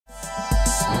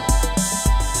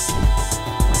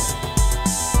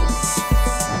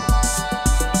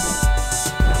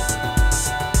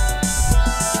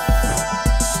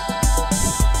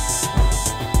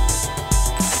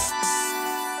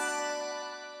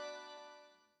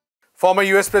Former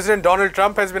US President Donald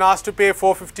Trump has been asked to pay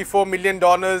 $454 million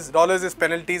as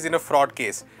penalties in a fraud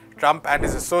case. Trump and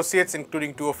his associates,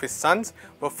 including two of his sons,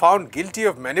 were found guilty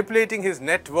of manipulating his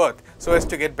net worth so as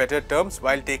to get better terms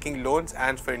while taking loans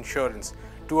and for insurance.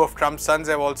 Two of Trump's sons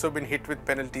have also been hit with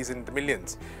penalties in the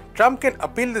millions. Trump can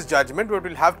appeal this judgment but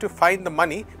will have to find the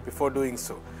money before doing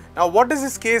so. Now, what does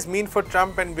this case mean for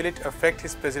Trump and will it affect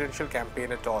his presidential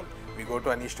campaign at all? We go to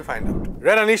Anish to find out.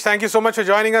 Right, Anish, thank you so much for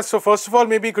joining us. So first of all,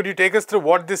 maybe could you take us through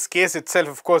what this case itself,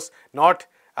 of course, not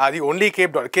the only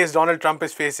case Donald Trump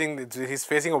is facing. He's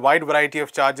facing a wide variety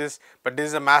of charges, but this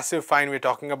is a massive fine. We're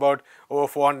talking about over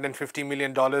 $450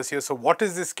 million here. So what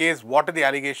is this case? What are the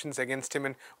allegations against him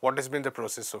and what has been the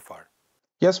process so far?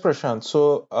 Yes, Prashant.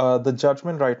 So the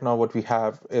judgment right now, what we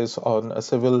have is on a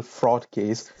civil fraud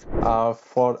case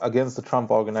for against the Trump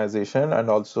organization and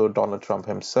also Donald Trump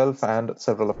himself and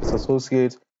several of his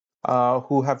associates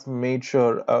who have made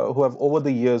sure, who have over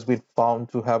the years been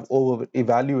found to have over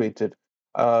evaluated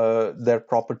their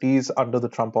properties under the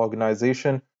Trump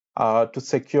organization to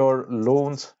secure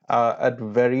loans at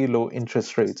very low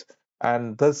interest rates.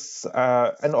 And this,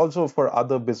 and also for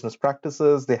other business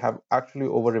practices, they have actually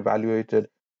over evaluated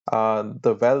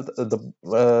the wealth,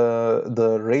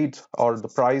 the rate or the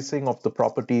pricing of the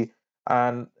property,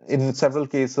 and in several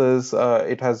cases,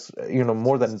 it has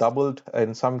more than doubled.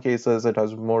 In some cases, it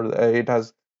has more. It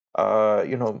has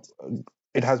you know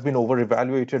it has been over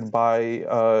evaluated by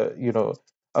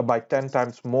 10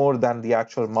 times more than the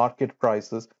actual market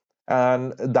prices.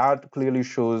 And that clearly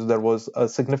shows there was a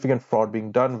significant fraud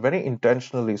being done very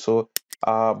intentionally so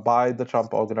by the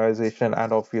Trump organization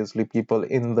and obviously people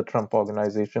in the Trump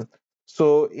organization.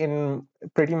 So, in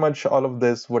pretty much all of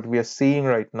this, what we are seeing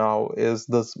right now is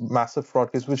this massive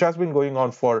fraud case, which has been going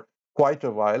on for quite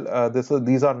a while.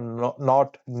 These are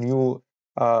not new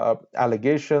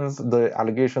allegations. The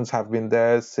allegations have been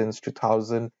there since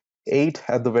 2008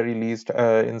 at the very least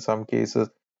in some cases.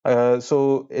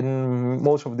 So in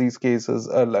most of these cases,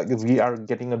 like we are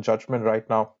getting a judgment right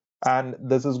now, and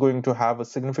this is going to have a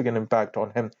significant impact on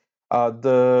him.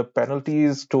 The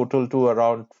penalties total to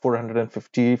around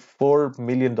 $454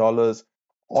 million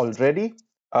already.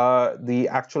 The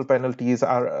actual penalties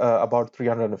are about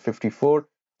 354,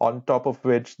 on top of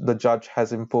which the judge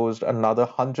has imposed another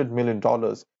 $100 million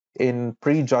in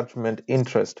prejudgment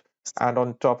interest. And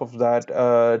on top of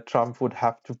that, Trump would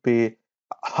have to pay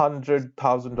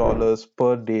 $100,000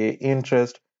 per day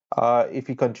interest if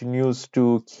he continues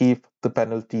to keep the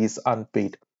penalties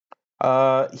unpaid.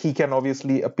 He can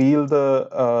obviously appeal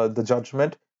the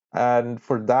judgment, and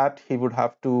for that he would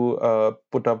have to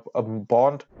put up a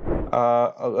bond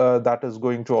that is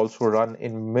going to also run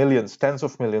in millions, tens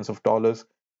of millions of dollars,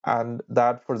 and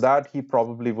that for that he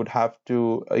probably would have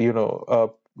to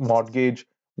mortgage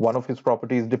one of his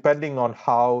properties, depending on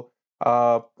how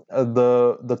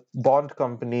the bond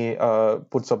company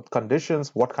puts up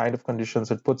conditions, what kind of conditions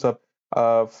it puts up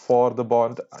for the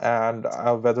bond, and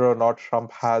whether or not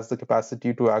Trump has the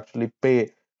capacity to actually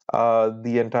pay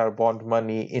the entire bond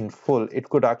money in full. It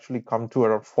could actually come to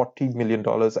around $40 million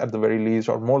at the very least,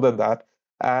 or more than that.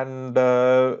 And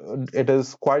it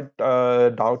is quite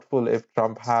doubtful if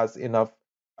Trump has enough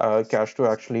cash to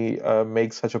actually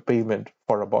make such a payment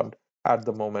for a bond at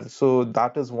the moment. So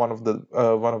that is one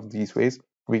of these ways.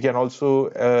 We can also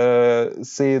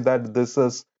say that this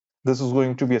is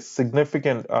going to be a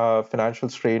significant financial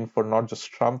strain for not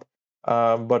just Trump,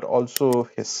 but also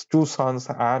his two sons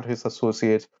and his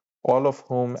associates, all of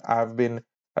whom have been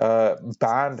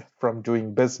banned from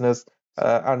doing business.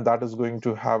 And that is going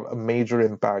to have a major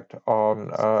impact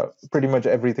on pretty much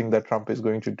everything that Trump is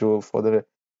going to do for the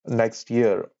next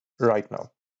year right now.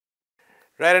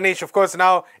 Right, Anish. Of course,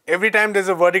 now every time there's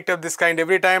a verdict of this kind,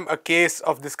 every time a case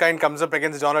of this kind comes up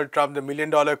against Donald Trump, the $1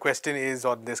 million question is,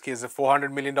 or in this case, the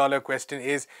 $400 million question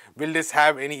is, will this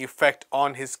have any effect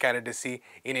on his candidacy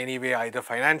in any way, either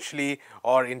financially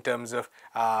or in terms of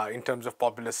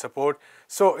popular support?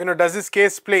 So, does this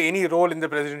case play any role in the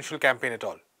presidential campaign at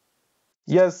all?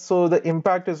 Yes, so the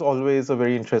impact is always a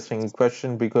very interesting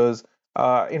question because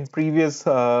in previous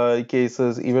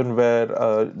cases, even where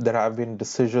there have been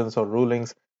decisions or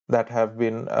rulings that have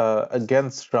been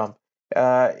against Trump,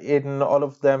 in all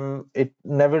of them, it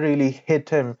never really hit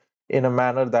him in a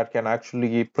manner that can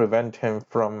actually prevent him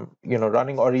from,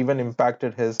 running or even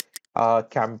impacted his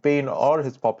campaign or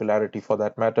his popularity for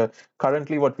that matter.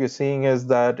 Currently, what we're seeing is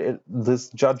that this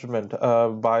judgment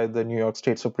by the New York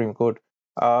State Supreme Court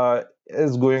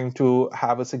is going to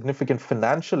have a significant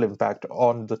financial impact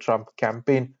on the Trump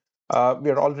campaign. We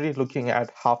are already looking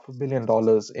at $500 million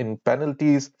in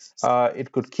penalties.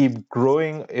 It could keep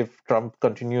growing if Trump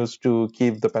continues to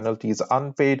keep the penalties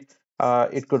unpaid.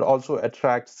 It could also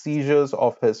attract seizures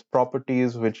of his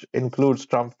properties, which includes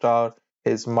Trump Tower,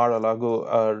 his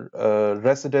Mar-a-Lago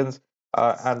residence,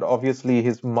 and obviously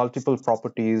his multiple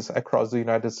properties across the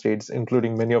United States,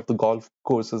 including many of the golf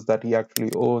courses that he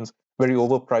actually owns, very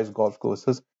overpriced golf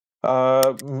courses.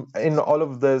 In all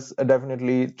of this,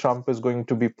 definitely Trump is going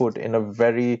to be put in a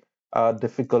very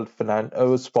difficult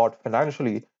spot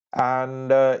financially,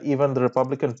 and even the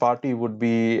Republican Party would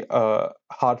be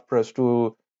hard pressed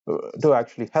to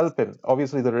actually help him.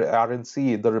 Obviously, the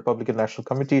RNC, the Republican National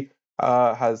Committee,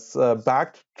 has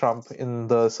backed Trump in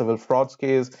the civil frauds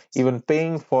case, even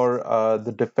paying for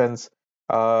the defense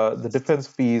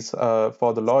fees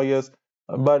for the lawyers.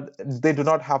 But they do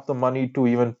not have the money to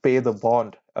even pay the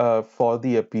bond for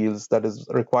the appeals that is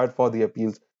required for the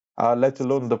appeals, let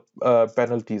alone the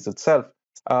penalties itself.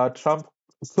 Trump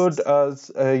could,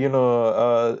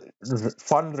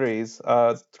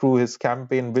 fundraise through his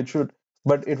campaign,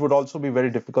 but it would also be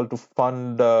very difficult to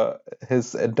fund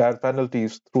his entire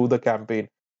penalties through the campaign.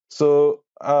 So,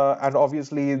 and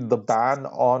obviously, the ban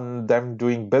on them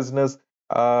doing business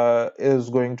is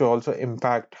going to also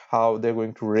impact how they're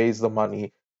going to raise the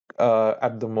money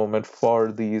at the moment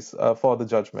for these for the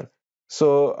judgment.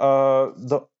 So,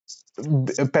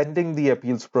 the pending the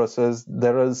appeals process,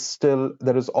 there is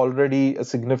already a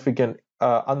significant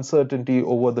uncertainty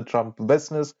over the Trump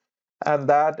business, and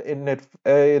that in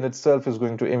itself is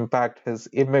going to impact his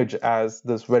image as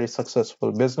this very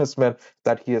successful businessman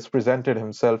that he has presented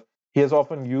himself. He has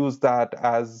often used that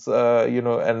as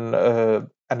an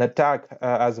attack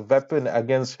as a weapon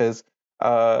against his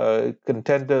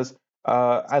contenders,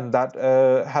 and that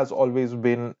has always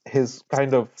been his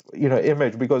kind of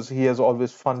image, because he has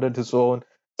always funded his own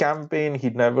campaign. He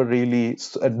never really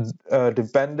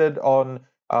depended on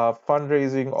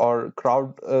fundraising or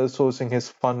crowd sourcing his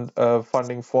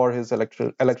funding for his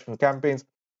election campaigns,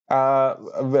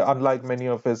 unlike many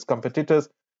of his competitors.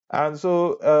 And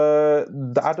so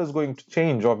that is going to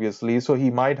change, obviously. So he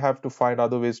might have to find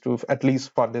other ways to at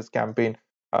least fund his campaign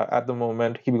at the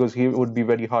moment, because he would be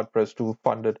very hard pressed to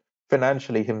fund it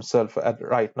financially himself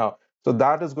right now. So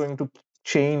that is going to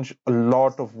change a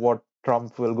lot of what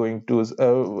Trump will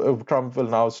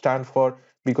now stand for,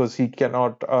 because he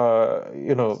cannot,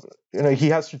 he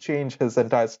has to change his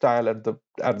entire style at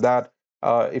that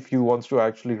if he wants to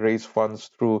actually raise funds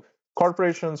through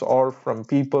corporations or from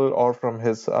people or from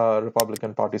his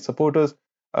Republican Party supporters.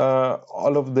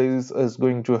 All of this is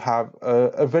going to have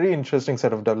a very interesting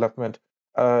set of development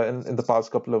in the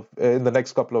past couple of in the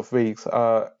next couple of weeks.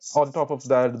 On top of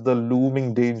that, the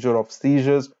looming danger of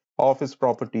seizures of his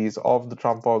properties, of the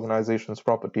Trump organization's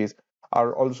properties,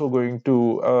 are also going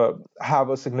to have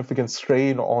a significant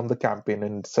strain on the campaign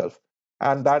in itself.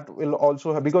 And that will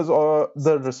also have, because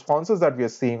the responses that we are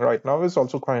seeing right now is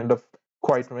also kind of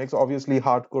quite mixed. Obviously,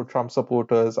 hardcore Trump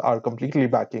supporters are completely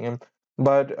backing him,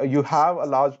 but you have a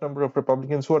large number of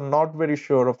Republicans who are not very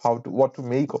sure of what to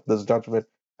make of this judgment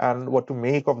and what to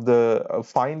make of the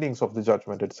findings of the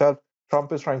judgment itself.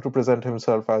 Trump is trying to present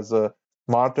himself as a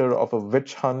martyr of a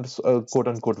witch hunt, quote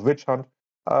unquote witch hunt.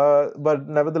 But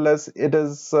nevertheless, it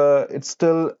is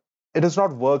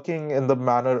not working in the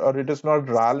manner, or it is not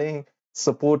rallying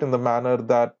support in the manner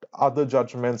that other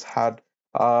judgments had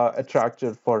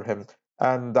attracted for him.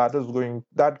 And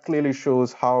that clearly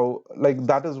shows how, like,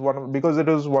 that is because it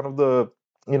is one of the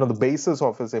the basis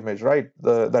of his image, right?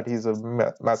 That he's a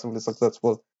massively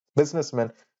successful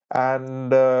businessman,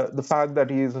 and the fact that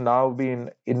he is now being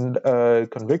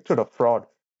convicted of fraud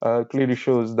clearly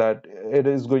shows that it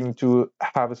is going to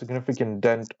have a significant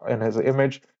dent in his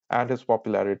image and his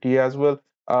popularity as well.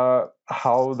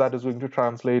 How that is going to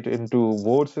translate into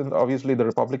votes, and obviously the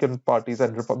Republican parties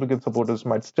and Republican supporters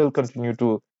might still continue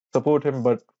to support him,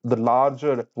 but the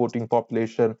larger voting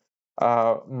population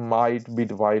might be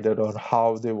divided on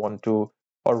how they want to,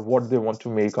 or what they want to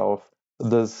make of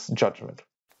this judgment.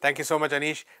 Thank you so much,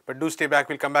 Anish. But do stay back.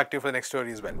 We'll come back to you for the next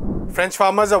story as well. French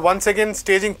farmers are once again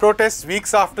staging protests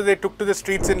weeks after they took to the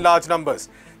streets in large numbers.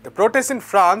 The protests in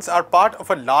France are part of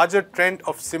a larger trend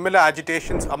of similar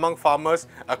agitations among farmers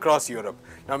across Europe.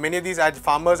 Now, many of these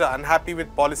farmers are unhappy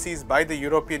with policies by the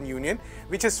European Union,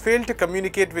 which has failed to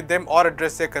communicate with them or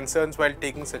address their concerns while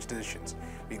taking such decisions.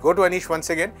 We go to Anish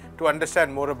once again to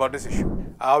understand more about this issue.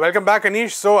 Welcome back,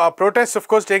 Anish. So, protests, of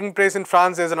course, taking place in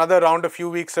France. There's another round a few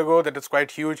weeks ago that is quite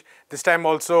huge. This time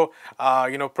also,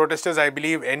 protesters, I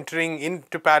believe, entering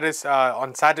into Paris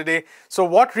on Saturday. So,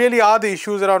 what really are the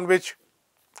issues around which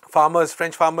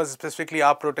French farmers specifically,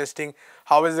 are protesting?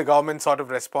 How has the government sort of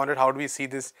responded? How do we see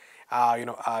this,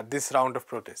 this round of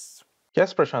protests?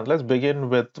 Yes, Prashant, let's begin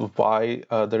with why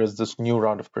there is this new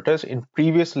round of protests. In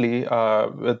previously,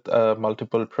 with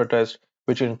multiple protests,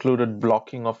 which included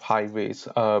blocking of highways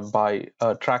by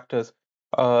tractors,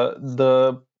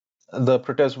 the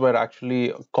protests were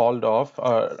actually called off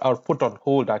or put on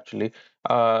hold actually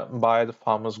by the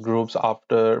farmers' groups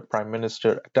after Prime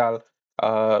Minister Attal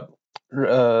uh,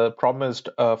 promised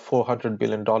a $400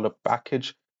 billion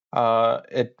package.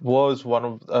 It was one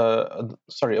of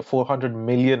sorry, a 400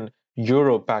 million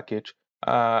euro package,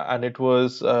 and it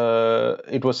was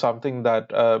something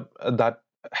that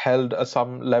held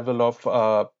some level of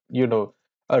a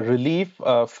relief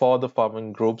for the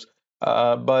farming groups.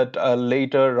 But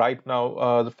later, right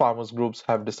now, the farmers groups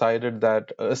have decided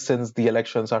that since the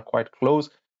elections are quite close,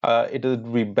 it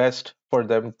would be best for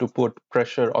them to put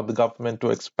pressure on the government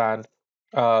to expand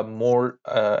more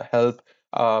help,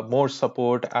 more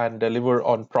support, and deliver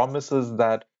on promises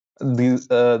that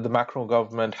the macro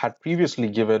government had previously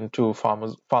given to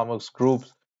farmers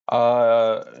groups.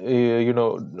 And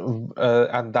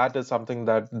that is something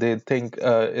that they think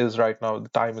is right now the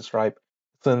time is ripe,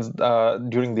 since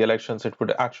during the elections it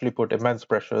would actually put immense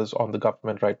pressures on the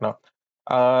government right now.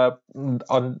 But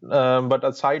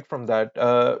aside from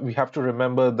that, we have to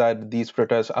remember that these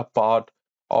protests are part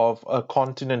of a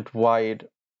continent-wide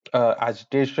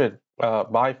agitation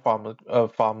by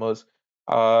farmers,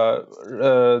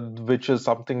 which is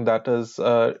something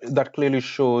that clearly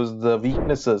shows the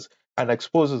weaknesses and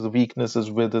exposes the weaknesses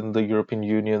within the European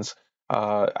Union's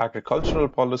agricultural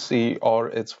policy or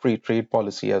its free trade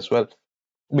policy as well,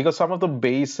 because some of the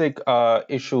basic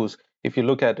issues, if you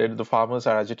look at it, the farmers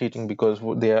are agitating because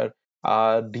they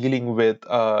are dealing with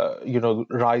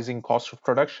rising cost of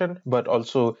production, but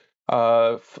also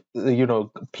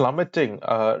plummeting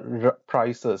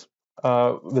prices.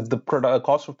 With the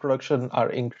cost of production are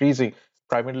increasing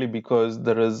primarily because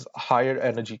there is higher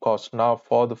energy cost now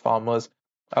for the farmers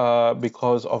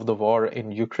because of the war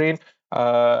in Ukraine,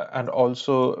 and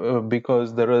also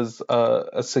because there is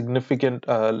a significant,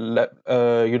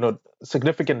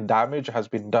 significant damage has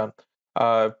been done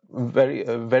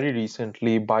very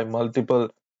recently by multiple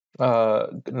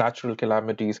natural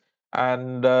calamities,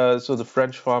 and so the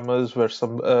French farmers were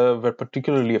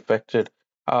particularly affected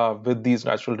with these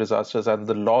natural disasters, and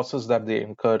the losses that they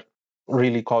incurred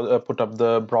really brought up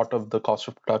the cost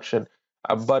of production.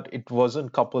 But it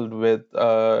wasn't coupled with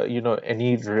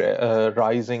any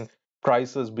rising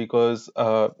prices, because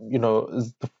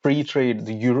the free trade,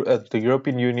 the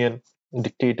European Union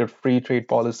dictated free trade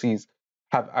policies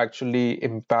have actually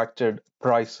impacted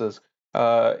prices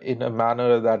in a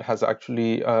manner that has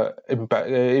actually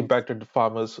impacted the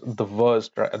farmers the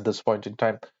worst right at this point in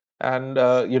time. And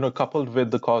coupled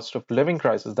with the cost of living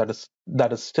crisis that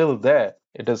is still there,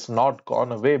 it has not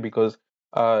gone away, because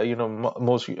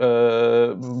most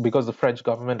because the French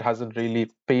government hasn't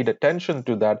really paid attention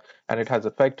to that, and it has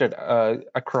affected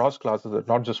across classes,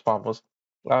 not just farmers.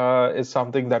 Is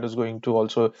something that is going to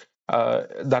also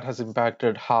that has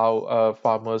impacted how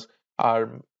farmers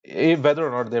are, whether or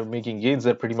not they're making gains,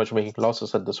 they're pretty much making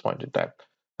losses at this point in time.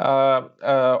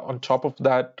 On top of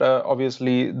that,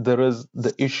 obviously there is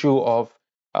the issue of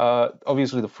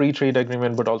obviously the free trade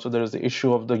agreement, but also there is the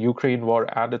issue of the Ukraine war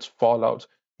and its fallouts,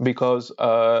 because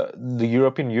the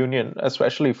European Union,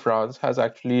 especially France, has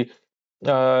actually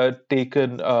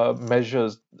taken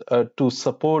measures to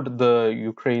support the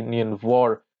Ukrainian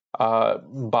war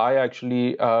by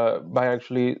actually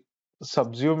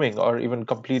subsuming or even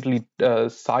completely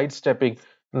sidestepping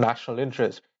national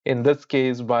interest. In this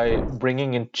case, by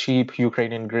bringing in cheap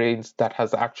Ukrainian grains, that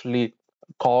has actually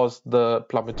caused the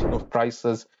plummeting of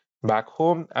prices back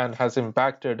home and has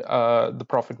impacted the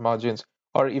profit margins,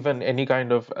 or even any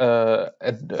kind of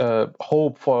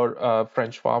hope for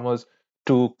French farmers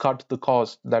to cut the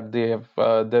cost that they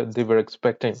were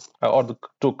expecting,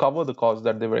 to cover the cost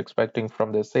that they were expecting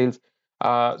from their sales.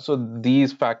 So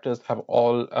these factors have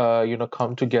all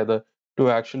come together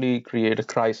to actually create a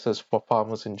crisis for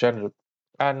farmers in general.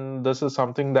 And this is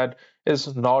something that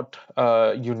is not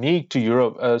unique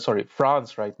to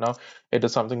France right now. It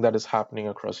is something that is happening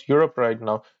across Europe right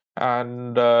now.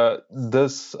 And there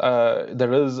is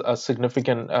a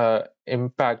significant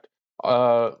impact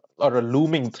or a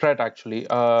looming threat actually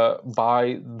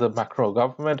by the macro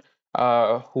government,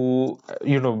 who,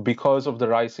 because of the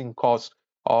rising cost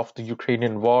of the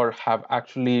Ukrainian war, have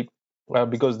actually,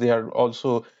 because they are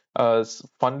also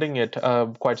funding it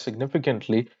quite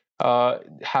significantly,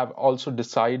 have also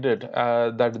decided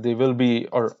that they will be,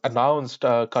 or announced,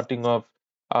 cutting of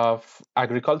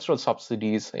agricultural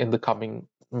subsidies in the coming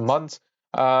months.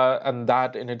 And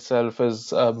that in itself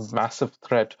is a massive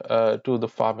threat to the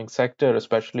farming sector,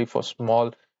 especially for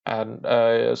small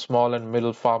and small and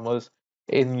middle farmers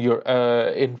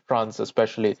in France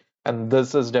especially. And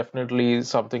this is definitely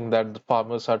something that the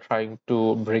farmers are trying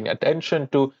to bring attention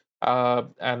to,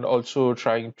 and also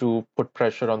trying to put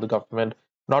pressure on the government,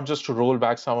 not just to roll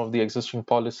back some of the existing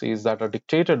policies that are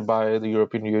dictated by the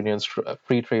European Union's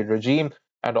free trade regime,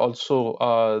 and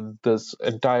also this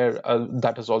entire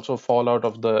that is also fallout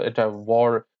of the entire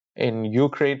war in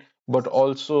Ukraine, but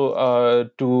also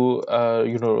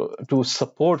to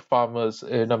support farmers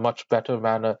in a much better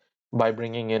manner by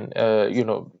bringing in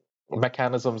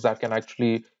mechanisms that can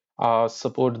actually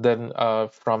support them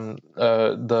from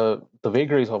the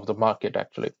vagaries of the market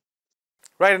actually.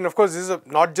 Right, and of course, this is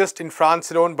not just in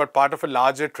France alone, but part of a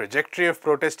larger trajectory of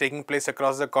protests taking place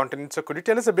across the continent. So, could you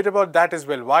tell us a bit about that as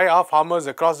well? Why are farmers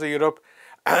across the Europe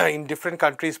in different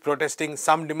countries protesting?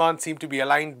 Some demands seem to be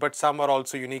aligned, but some are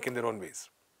also unique in their own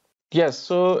ways. Yes,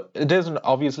 so it is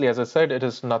obviously, as I said, it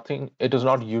is not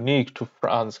unique to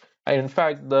France. And in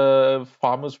fact, the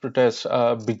farmers' protests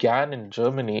began in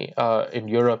Germany, in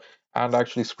Europe, and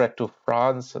actually spread to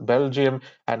France, Belgium,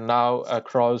 and now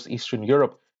across Eastern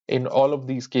Europe. In all of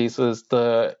these cases,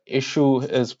 the issue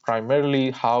is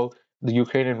primarily how the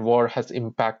Ukrainian war has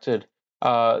impacted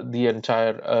the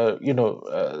entire,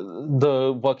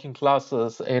 the working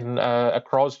classes in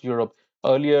across Europe.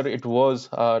 Earlier, it was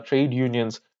trade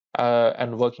unions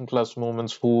and working class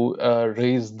movements who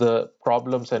raise the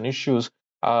problems and issues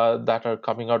that are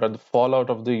coming out of the fallout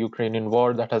of the Ukrainian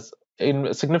war that has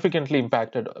significantly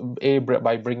impacted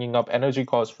by bringing up energy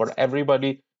costs for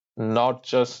everybody, not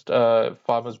just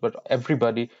farmers, but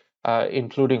everybody,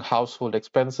 including household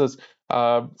expenses.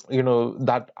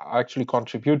 That actually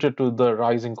contributed to the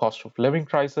rising cost of living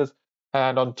crisis.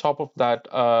 And on top of that,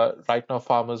 right now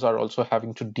farmers are also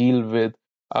having to deal with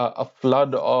a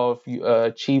flood of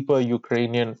cheaper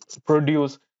Ukrainian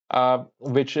produce,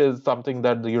 which is something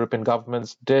that the European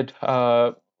governments did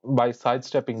by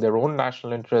sidestepping their own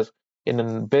national interests in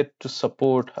a bid to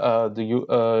support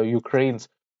Ukraine's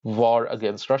war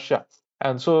against Russia.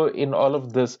 And so, in all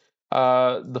of this,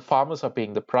 the farmers are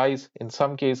paying the price. In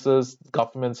some cases,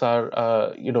 governments are,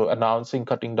 announcing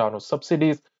cutting down of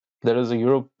subsidies. There is a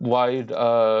Europe-wide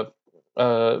uh,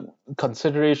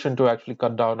 consideration to actually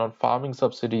cut down on farming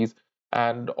subsidies,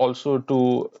 and also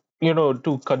to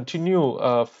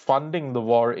continue funding the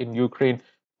war in Ukraine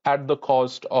at the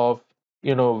cost of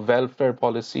welfare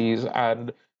policies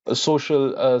and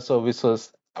social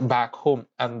services back home,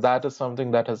 and that is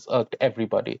something that has irked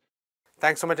everybody.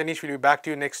 Thanks so much, Anish. We'll be back to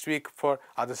you next week for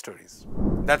other stories.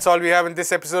 That's all we have in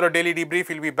this episode of Daily Debrief.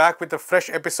 We'll be back with a fresh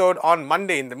episode on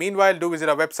Monday. In the meanwhile, do visit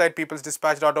our website,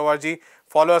 peoplesdispatch.org.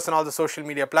 Follow us on all the social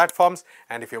media platforms.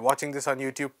 And if you're watching this on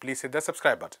YouTube, please hit the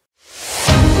subscribe button.